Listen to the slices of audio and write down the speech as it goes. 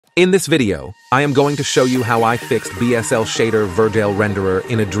In this video, I am going to show you how I fixed BSL shader Virgl renderer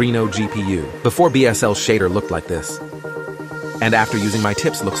in Adreno GPU. Before BSL shader looked like this, and after using my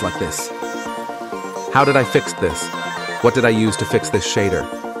tips looks like this. How did I fix this? What did I use to fix this shader?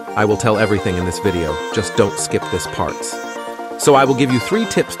 I will tell everything in this video, just don't skip this parts. So I will give you 3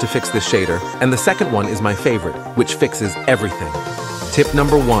 tips to fix this shader, and the second one is my favorite, which fixes everything. Tip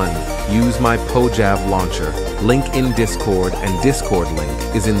number 1, use my Pojavlauncher. Link in Discord and Discord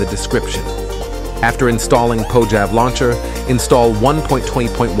link is in the description. After installing Pojavlauncher, install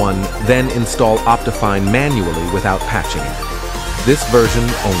 1.20.1, then install Optifine manually without patching it. This version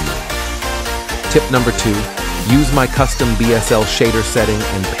only. Tip number 2, use my custom BSL shader setting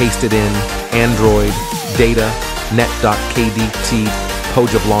and paste it in Android, data, net.kdt,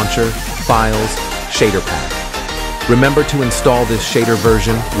 Pojavlauncher, files, shader pack. Remember to install this shader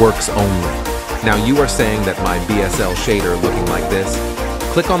version, works only. Now you are saying that my BSL shader looking like this?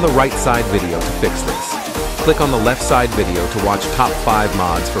 Click on the right side video to fix this. Click on the left side video to watch top 5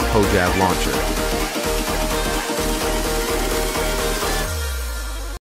 mods for Pojavlauncher.